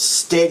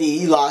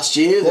steady last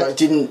year, though it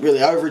didn't really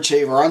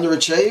overachieve or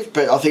underachieve,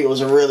 but I think it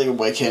was a really good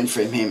weekend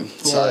for him.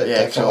 So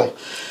definitely.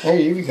 Cool. Who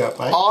you got,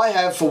 mate? I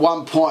have for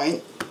 1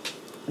 point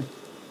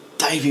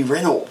Davey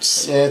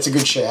Reynolds. Yeah, it's a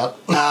good shout.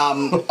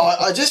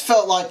 I just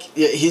felt like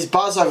his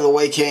buzz over the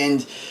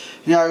weekend,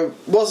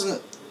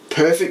 wasn't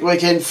perfect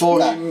weekend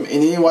for him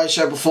in any way,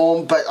 shape or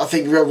form, but I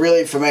think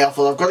really for me, I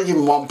thought I've got to give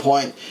him 1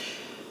 point.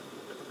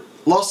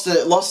 Lost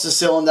a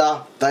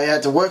cylinder, they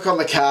had to work on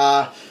the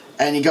car,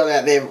 and he got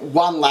out there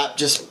one lap,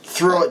 just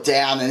threw it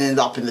down and ended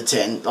up in the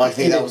 10. I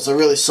think that was a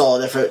really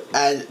solid effort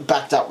and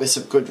backed up with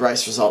some good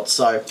race results.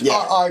 So, yeah.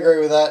 I agree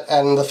with that,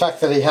 and the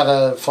fact that he had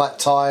a flat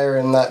tyre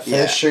in that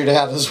first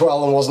shootout as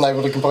well and wasn't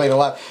able to complete a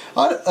lap.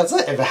 Has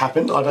that ever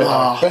happened? I don't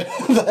know.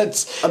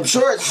 But I'm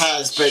sure it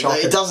has, but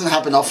shocking. It doesn't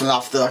happen often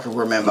enough that I can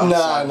remember.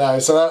 No.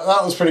 So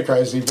that was pretty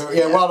crazy. But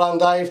well done,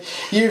 Dave.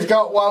 You've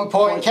got 1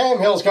 point. Cam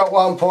Hill's got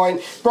 1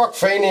 point. Brock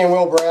Feeney and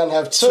Will Brown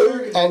have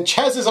 2, and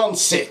Chaz is on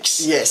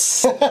 6.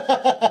 Yes.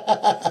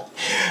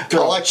 Good.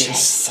 I like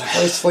this.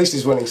 At least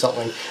he's winning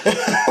something.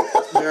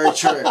 Very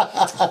true.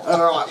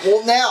 All right.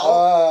 Well,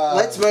 now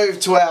let's move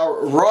to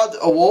our Rod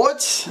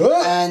Awards,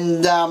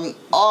 and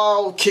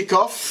I'll kick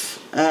off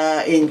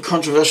in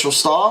controversial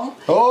style.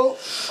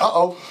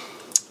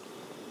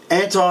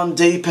 Anton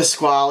De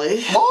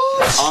Pasquale.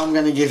 What? I'm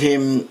going to give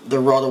him the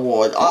Rod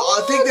Award.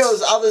 I think there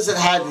was others that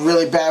had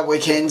really bad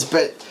weekends,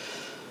 but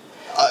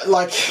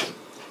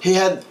he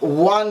had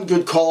one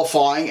good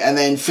qualifying and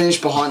then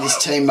finished behind his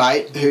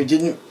teammate who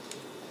didn't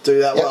do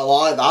that well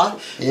either.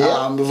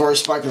 We've already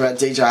spoken about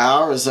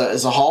DJR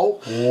as a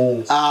whole.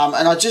 And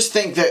I just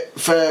think that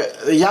for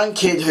the young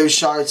kid who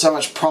showed so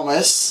much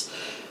promise,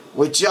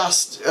 we're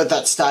just at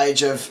that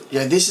stage of,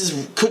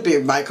 this could be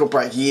a make or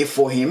break year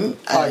for him,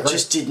 and it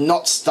just did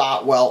not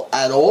start well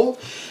at all.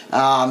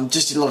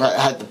 Just didn't look like it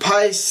had the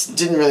pace,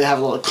 didn't really have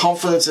a lot of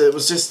confidence. It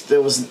was just,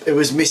 it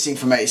was missing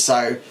for me.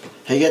 So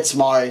he gets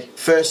my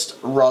first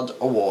Rod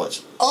Award.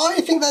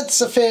 I think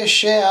that's a fair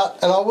shout,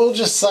 and I will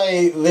just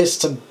say this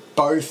to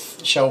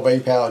both Shell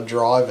V-powered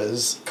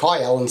drivers.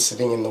 Kai Allen's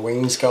sitting in the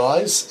wings,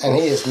 guys, and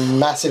he is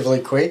massively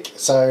quick.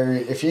 So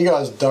if you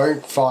guys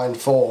don't find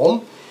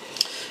form,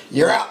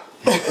 you're out.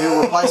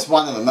 He'll replace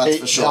one of them, that's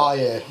for sure. Oh,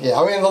 yeah.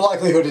 I mean, the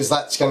likelihood is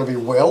that's going to be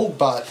Will,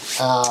 but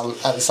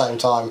at the same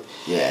time,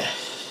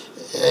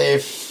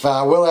 if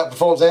Will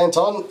outperforms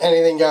Anton,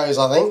 anything goes,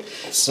 I think.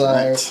 So,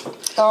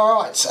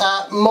 all right.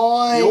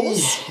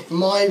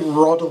 My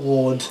Rod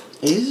Award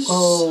is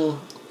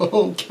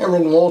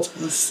Cameron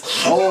Walters.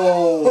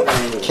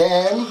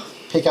 Cam,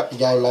 pick up your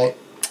game, mate.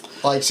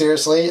 Like,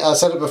 seriously, I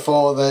said it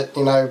before that,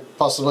 you know,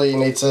 possibly you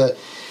need to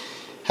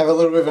have a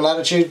little bit of an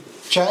attitude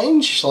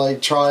change,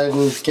 like try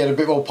and get a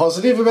bit more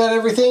positive about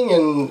everything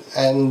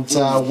and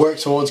work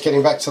towards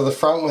getting back to the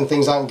front when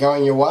things aren't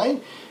going your way,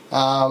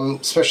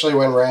 especially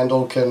when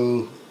Randall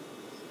can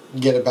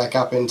get it back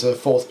up into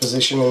 4th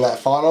position in that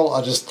final.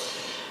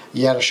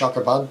 You had a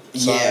shocker, bud.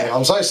 So Yeah.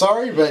 I'm so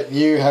sorry, but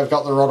you have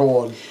got the Rod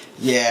Award.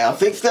 Yeah, I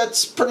think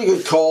that's a pretty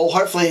good call.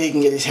 Hopefully he can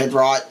get his head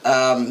right.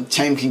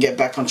 Team can get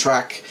back on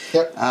track.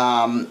 Yep.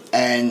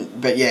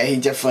 But yeah, he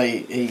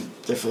definitely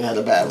had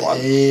a bad one.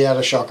 He had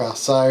a shocker.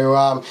 So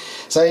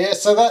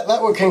that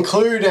would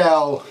conclude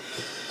our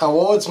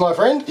awards, my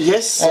friend.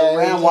 Yes, so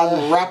round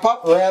one wrap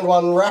up. Round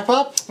 1 wrap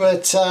up.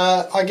 But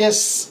I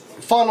guess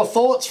final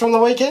thoughts from the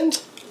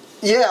weekend?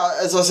 Yeah,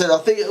 as I said, I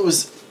think it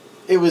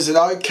was an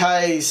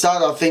okay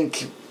start. I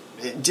think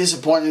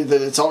disappointing that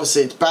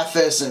it's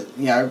Bathurst and,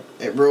 you know,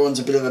 it ruins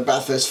a bit of the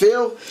Bathurst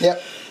feel. Yep.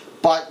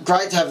 But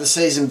great to have the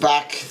season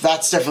back.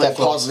 That's definitely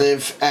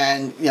positive.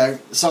 And, you know,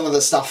 some of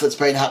the stuff that's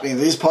been happening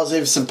that is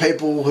positive. Some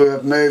people who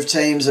have moved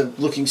teams are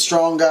looking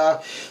stronger.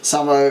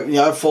 Some are, you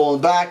know,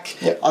 falling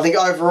back. Yep. I think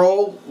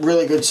overall,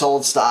 really good,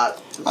 solid start.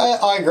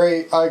 I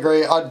agree. I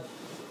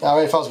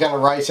mean, if I was going to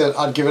rate it,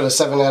 I'd give it a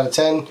 7 out of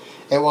 10.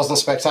 It wasn't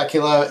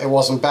spectacular. It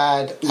wasn't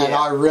bad. Yeah. And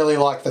I really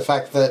like the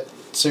fact that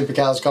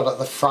Supercars got at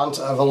the front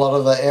of a lot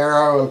of the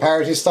aero and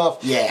parity stuff.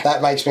 Yeah.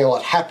 That makes me a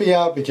lot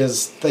happier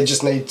because they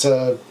just need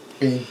to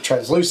be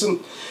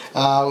translucent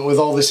with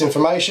all this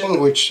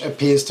information, which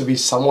appears to be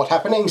somewhat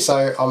happening,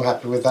 so I'm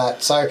happy with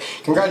that. So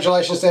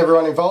congratulations to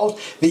everyone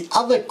involved. The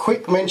other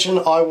quick mention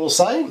I will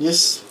say,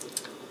 Yes.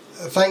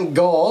 thank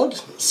God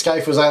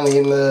Scaife was only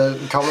in the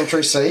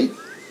commentary seat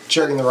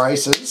during the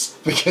races,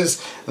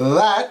 because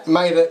that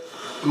made it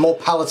more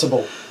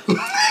palatable.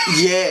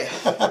 Yeah,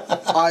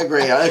 I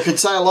agree. I could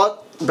say a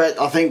lot, but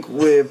I think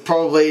we're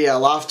probably our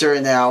laughter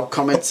and our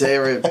comments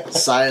there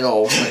say it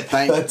all.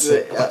 That's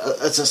it.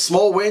 It's a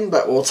small win,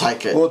 but we'll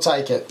take it. We'll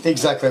take it.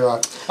 Exactly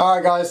right. All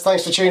right, guys.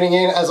 Thanks for tuning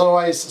in. As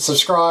always,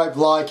 subscribe,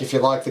 like if you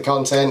like the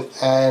content,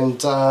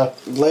 and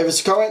Leave us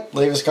a comment.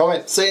 leave us a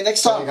comment. See you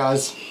next See time. you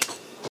guys.